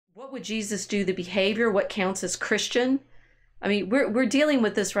What would Jesus do? The behavior, what counts as Christian? I mean, we're dealing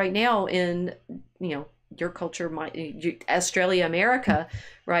with this right now in, your culture, Australia, America,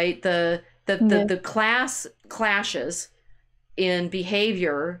 right? The class clashes in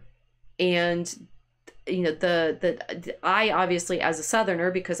behavior, and I obviously, as a Southerner,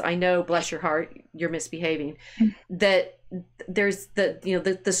 because I know, bless your heart, you're misbehaving, that there's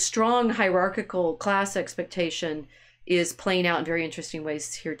the strong hierarchical class expectation is playing out in very interesting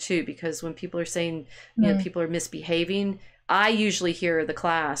ways here too, because when people are saying people are misbehaving, I usually hear the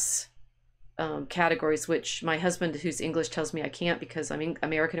class categories, which my husband, who's English, tells me I can't because I'm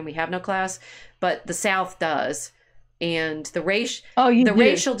American and we have no class, but the South does. And the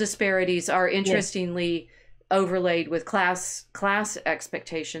racial disparities are interestingly overlaid with class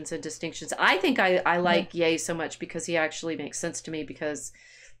expectations and distinctions. I think I like Ye so much because he actually makes sense to me, because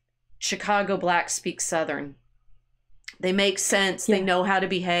Chicago blacks speak Southern. They make sense. They know how to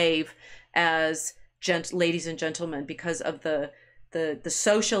behave as ladies and gentlemen because of the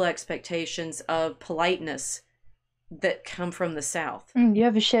social expectations of politeness that come from the South. You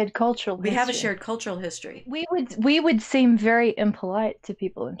have a shared cultural history. We have a shared cultural history. We would seem very impolite to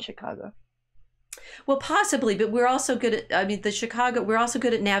people in Chicago. Well, possibly, but we're also good at, we're also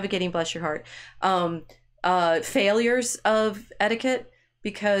good at navigating, bless your heart, failures of etiquette,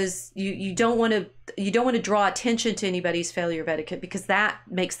 because you don't want to draw attention to anybody's failure of etiquette, because that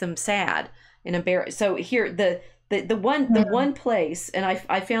makes them sad and embarrassed. So here, the one place, and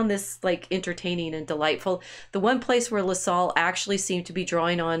I found this like entertaining and delightful, the one place where LaSalle actually seemed to be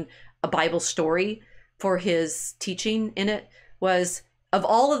drawing on a Bible story for his teaching in it was, of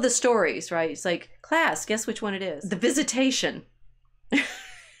all of the stories, right? It's like, class, guess which one it is? The visitation.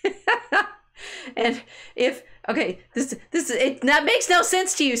 And that makes no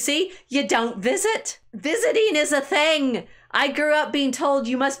sense to you. See, you don't visit. Visiting is a thing. I grew up being told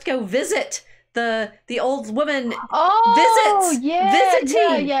you must go visit. The old woman visits.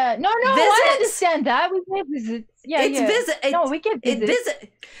 Visiting. Yeah. No, visits. I understand that. We get visits. We get visits.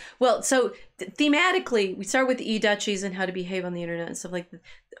 Well, so thematically, we start with the e-duchies and how to behave on the internet and stuff like that.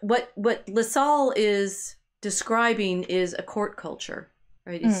 What LaSalle is describing is a court culture.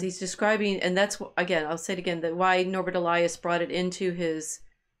 Right, he's describing, and that's, again, I'll say it again, that why Norbert Elias brought it into his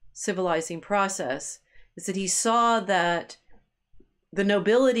civilizing process is that he saw that the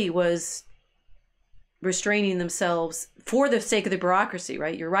nobility was restraining themselves for the sake of the bureaucracy.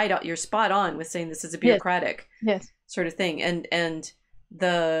 Right, you're right, you're spot on with saying this is a bureaucratic sort of thing, and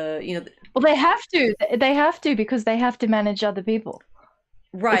the well, they have to because they have to manage other people.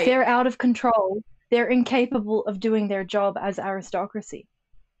 Right, if they're out of control, they're incapable of doing their job as aristocracy.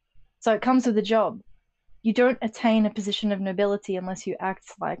 So it comes with the job. You don't attain a position of nobility unless you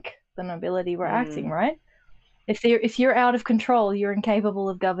act like the nobility were acting, right? If you're out of control, you're incapable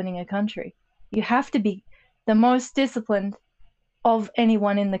of governing a country. You have to be the most disciplined of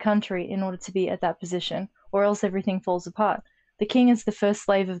anyone in the country in order to be at that position, or else everything falls apart. The king is the first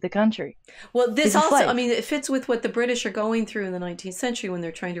slave of the country. Well, this also, I mean, it fits with what the British are going through in the 19th century when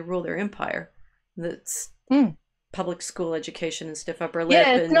they're trying to rule their empire. That's public school education and stiff upper lip.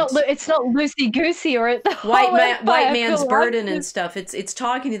 Yeah, it's not loosey goosey or the white man's burden and stuff. It's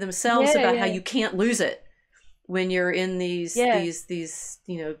talking to themselves about how you can't lose it when you're in these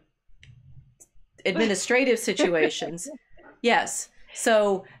administrative situations. Yes.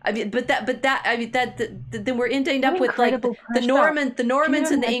 So I mean, then we're ending up with like the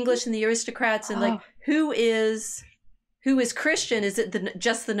Normans and the English and the aristocrats and like who is Christian? Is it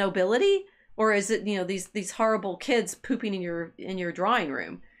just the nobility? Or is it, these horrible kids pooping in your drawing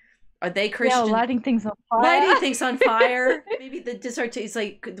room? Are they Christian? Yeah, lighting things on fire. Lighting things on fire. Maybe it's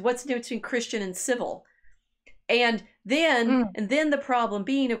like, what's the difference between Christian and civil? And then the problem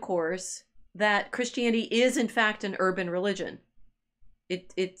being, of course, that Christianity is in fact an urban religion.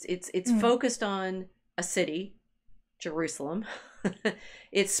 It's focused on a city, Jerusalem.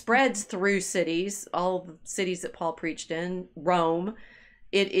 It spreads through cities, all the cities that Paul preached in, Rome.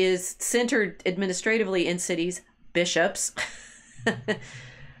 It is centered administratively in cities, bishops.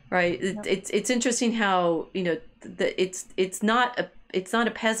 Right. It's interesting how it's not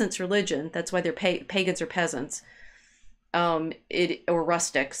a peasant's religion. That's why they're pagans or peasants, or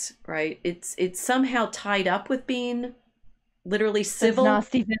rustics. Right. It's somehow tied up with being literally civil. Those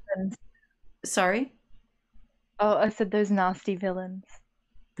nasty villains. Sorry. Oh, I said those nasty villains.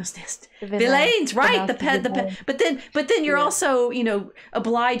 Those villains, right? But then you're also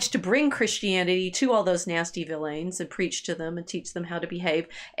obliged to bring Christianity to all those nasty villains and preach to them and teach them how to behave.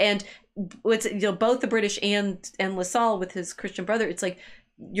 And what's both the British and LaSalle with his Christian brother, it's like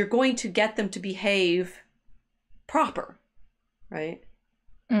you're going to get them to behave proper, right?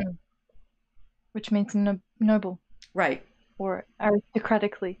 which means noble. Right. Or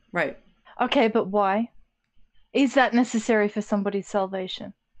aristocratically. Right. Okay, but why? Is that necessary for somebody's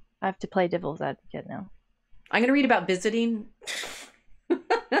salvation? I have to play devil's advocate now. I'm going to read about visiting.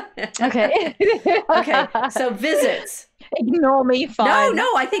 Okay. Okay, so visits. Ignore me, fine. No,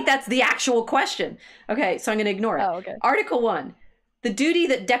 I think that's the actual question. Okay, so I'm going to ignore it. Oh, okay. Article 1. The duty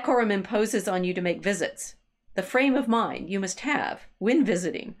that decorum imposes on you to make visits. The frame of mind you must have when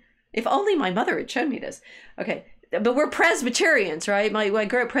visiting. If only my mother had shown me this. Okay, but we're Presbyterians, right? I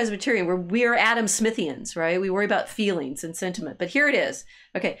grew up Presbyterian. We're Adam Smithians, right? We worry about feelings and sentiment. But here it is.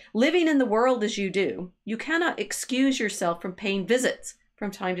 Okay, living in the world as you do, you cannot excuse yourself from paying visits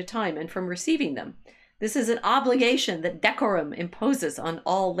from time to time and from receiving them. This is an obligation that decorum imposes on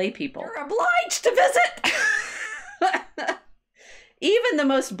all lay people. You're obliged to visit! Even the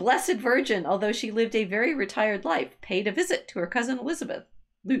most blessed Virgin, although she lived a very retired life, paid a visit to her cousin Elizabeth.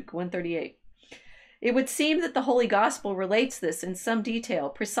 Luke 138. It would seem that the Holy Gospel relates this in some detail,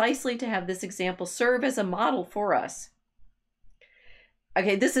 precisely to have this example serve as a model for us.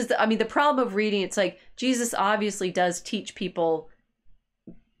 Okay, this is, the problem of reading, it's like, Jesus obviously does teach people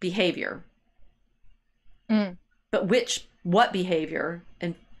behavior. But what behavior,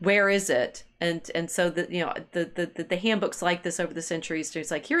 and where is it? And so the handbooks like this over the centuries,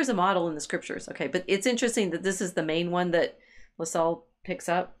 it's like, here's a model in the scriptures. Okay, but it's interesting that this is the main one that LaSalle picks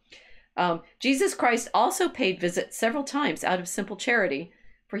up. Jesus Christ also paid visits several times out of simple charity,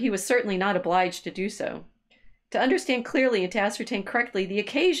 for he was certainly not obliged to do so. To understand clearly and to ascertain correctly the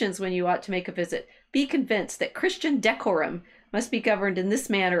occasions when you ought to make a visit, be convinced that Christian decorum must be governed in this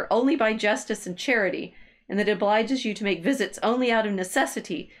manner only by justice and charity, and that it obliges you to make visits only out of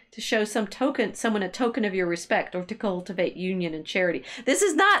necessity, to show someone a token of your respect, or to cultivate union and charity. This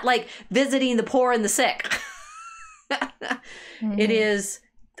is not like visiting the poor and the sick. It is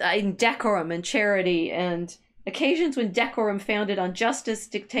decorum and charity, and occasions when decorum founded on justice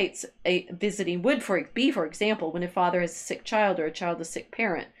dictates a visiting would be, for example, when a father has a sick child or a child a sick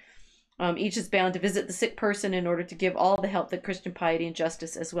parent. Each is bound to visit the sick person in order to give all the help that Christian piety and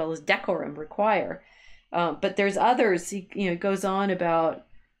justice as well as decorum require. But there's others, he goes on about,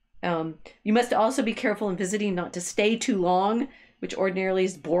 you must also be careful in visiting not to stay too long, which ordinarily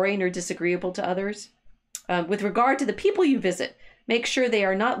is boring or disagreeable to others. With regard to the people you visit, make sure they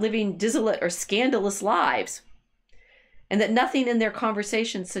are not living dissolute or scandalous lives, and that nothing in their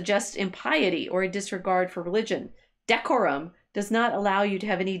conversation suggests impiety or a disregard for religion. Decorum does not allow you to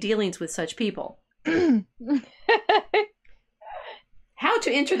have any dealings with such people. How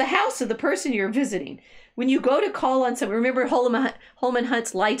to enter the house of the person you're visiting. When you go to call on someone, remember Holman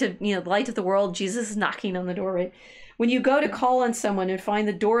Hunt's light of the world, Jesus is knocking on the door, right? When you go to call on someone and find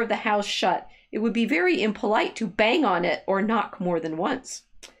the door of the house shut, it would be very impolite to bang on it or knock more than once.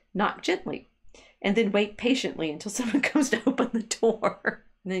 Knock gently, and then wait patiently until someone comes to open the door.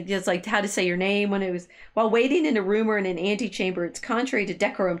 And it's like how to say your name while waiting in a room or in an antechamber. It's contrary to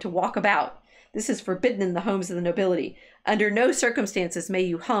decorum to walk about. This is forbidden in the homes of the nobility. Under no circumstances may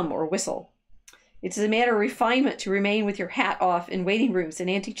you hum or whistle. It is a matter of refinement to remain with your hat off in waiting rooms and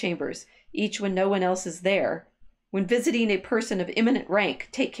antechambers, each when no one else is there. When visiting a person of eminent rank,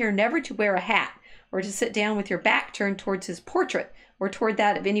 take care never to wear a hat or to sit down with your back turned towards his portrait or toward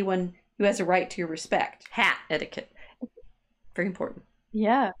that of anyone who has a right to your respect. Hat etiquette. Very important.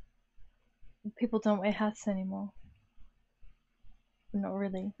 Yeah. People don't wear hats anymore. Not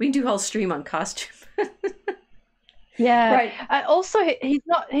really. We can do a whole stream on costume. Yeah. Right. Also, he's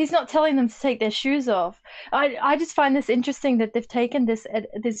not telling them to take their shoes off. I just find this interesting that they've taken this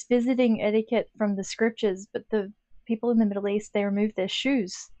visiting etiquette from the scriptures, but the people in the Middle East, they removed their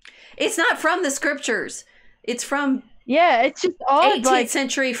shoes. It's not from the scriptures. It's from it's just odd. 18th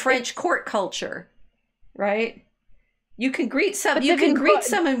century French court culture, right? You can greet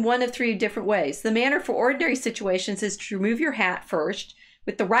someone in one of three different ways. The manner for ordinary situations is to remove your hat first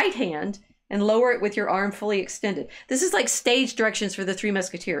with the right hand and lower it with your arm fully extended. This is like stage directions for the Three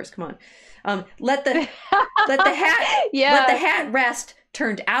Musketeers. Come on. Let the hat rest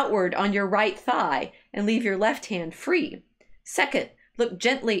turned outward on your right thigh and leave your left hand free. Second, look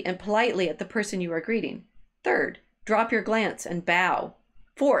gently and politely at the person you are greeting. Third, drop your glance and bow.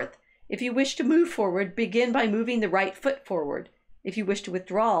 Fourth, if you wish to move forward, begin by moving the right foot forward. If you wish to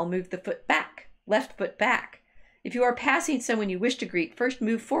withdraw, move the foot back, left foot back. If you are passing someone you wish to greet, first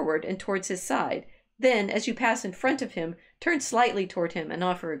move forward and towards his side. Then, as you pass in front of him, turn slightly toward him and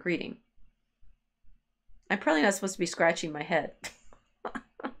offer a greeting. I'm probably not supposed to be scratching my head.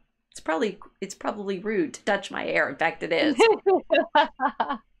 It's probably rude to touch my hair. In fact, it is.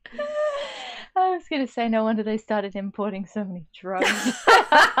 I was going to say, no wonder they started importing so many drugs.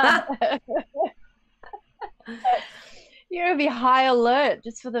 be high alert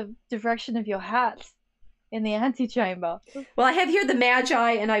just for the direction of your hat in the antechamber. Well, I have here the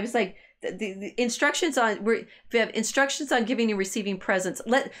Magi, and I was like, the instructions on we have instructions on giving and receiving presents.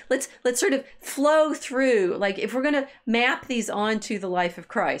 Let's sort of flow through, like if we're going to map these onto the life of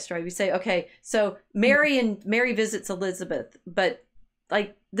Christ, right? We say, okay, so Mary visits Elizabeth, but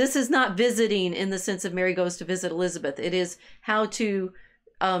like this is not visiting in the sense of Mary goes to visit Elizabeth. It is how to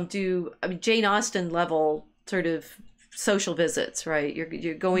do Jane Austen level sort of social visits, right?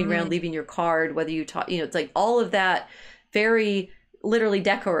 You're going around leaving your card, whether you talk, it's like all of that, very literally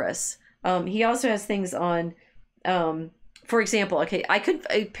decorous. He also has things on, for example, okay,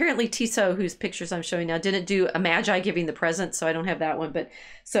 apparently Tissot, whose pictures I'm showing now, didn't do a Magi giving the present, so I don't have that one. But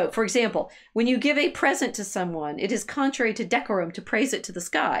so, for example, when you give a present to someone, it is contrary to decorum to praise it to the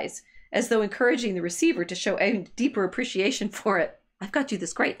skies, as though encouraging the receiver to show a deeper appreciation for it. I've got you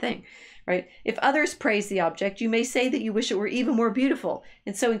this great thing, right? If others praise the object, you may say that you wish it were even more beautiful,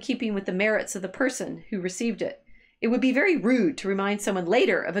 and so in keeping with the merits of the person who received it. It would be very rude to remind someone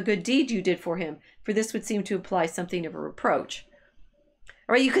later of a good deed you did for him, for this would seem to imply something of a reproach.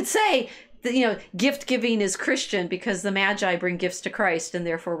 All right, you could say that, gift giving is Christian because the Magi bring gifts to Christ, and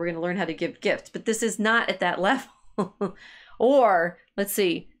therefore we're going to learn how to give gifts. But this is not at that level. Or, let's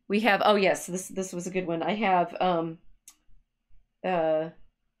see, we have, oh yes, this was a good one. I have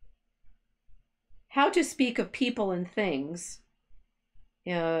how to speak of people and things.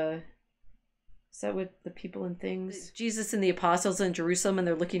 Is that what the people and things? Jesus and the apostles in Jerusalem, and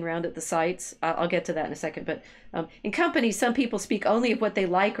they're looking around at the sights. I'll get to that in a second. But in company, some people speak only of what they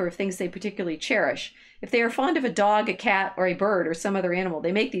like or of things they particularly cherish. If they are fond of a dog, a cat, or a bird, or some other animal,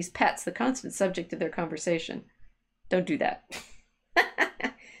 they make these pets the constant subject of their conversation. Don't do that.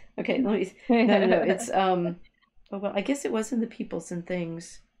 Okay, let me. No. It's oh well, I guess it was in the peoples and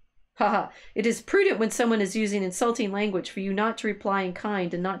things. Haha. It is prudent when someone is using insulting language for you not to reply in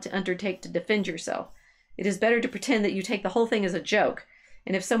kind and not to undertake to defend yourself. It is better to pretend that you take the whole thing as a joke.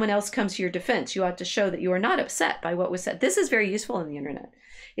 And if someone else comes to your defense, you ought to show that you are not upset by what was said. This is very useful on the internet.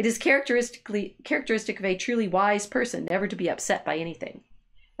 It is characteristic of a truly wise person never to be upset by anything.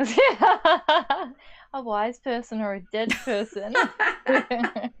 A wise person or a dead person?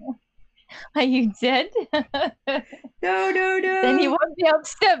 Are you dead? No. Then you won't be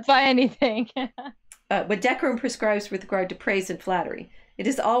upset by anything. But decorum prescribes with regard to praise and flattery. It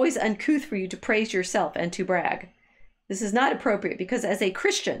is always uncouth for you to praise yourself and to brag. This is not appropriate because as a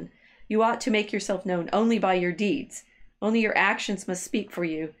Christian, you ought to make yourself known only by your deeds. Only your actions must speak for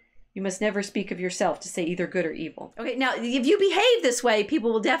you. You must never speak of yourself to say either good or evil. Okay, now if you behave this way,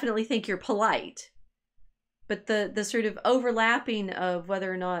 people will definitely think you're polite. But the sort of overlapping of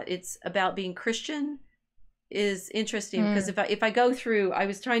whether or not it's about being Christian is interesting because if I go through, I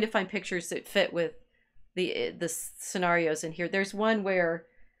was trying to find pictures that fit with the scenarios in here. There's one where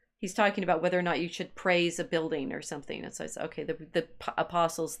he's talking about whether or not you should praise a building or something. And so it's okay, the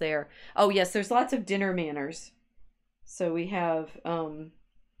apostles there. Oh yes, there's lots of dinner manners. So we have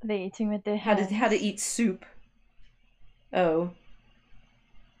they eating with their hands. How to eat soup. Oh.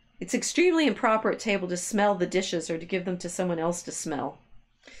 It's extremely improper at table to smell the dishes or to give them to someone else to smell.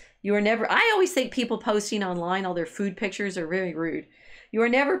 You are never, I always think people posting online all their food pictures are very rude. You are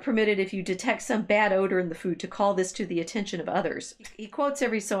never permitted, if you detect some bad odor in the food, to call this to the attention of others. He quotes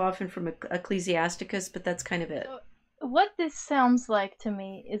every so often from Ecclesiasticus, but that's kind of it. What this sounds like to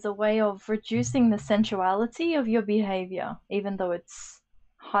me is a way of reducing the sensuality of your behavior, even though it's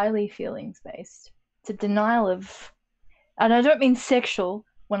highly feelings-based. It's a denial of, and I don't mean sexual.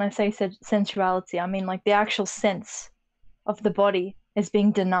 When I say sensuality, I mean like the actual sense of the body is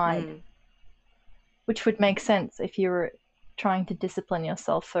being denied, which would make sense if you were trying to discipline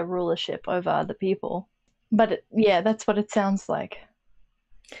yourself for rulership over other people. But yeah, that's what it sounds like.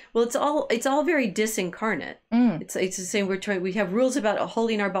 Well, it's all very disincarnate. It's the same. We have rules about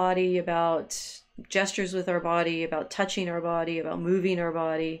holding our body, about gestures with our body, about touching our body, about moving our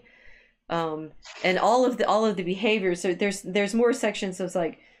body. And all of the behaviors. So there's more sections of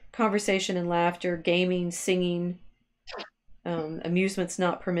like conversation and laughter, gaming, singing, amusements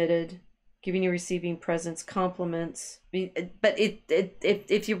not permitted, giving and receiving presents, compliments. But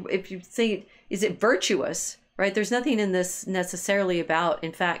if you say, is it virtuous? Right? There's nothing in this necessarily about,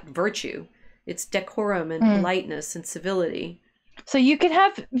 in fact, virtue. It's decorum and politeness and civility. So you could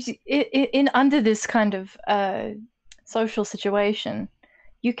have under this kind of social situation,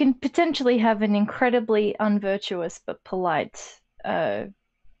 you can potentially have an incredibly unvirtuous but polite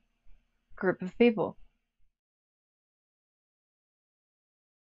group of people.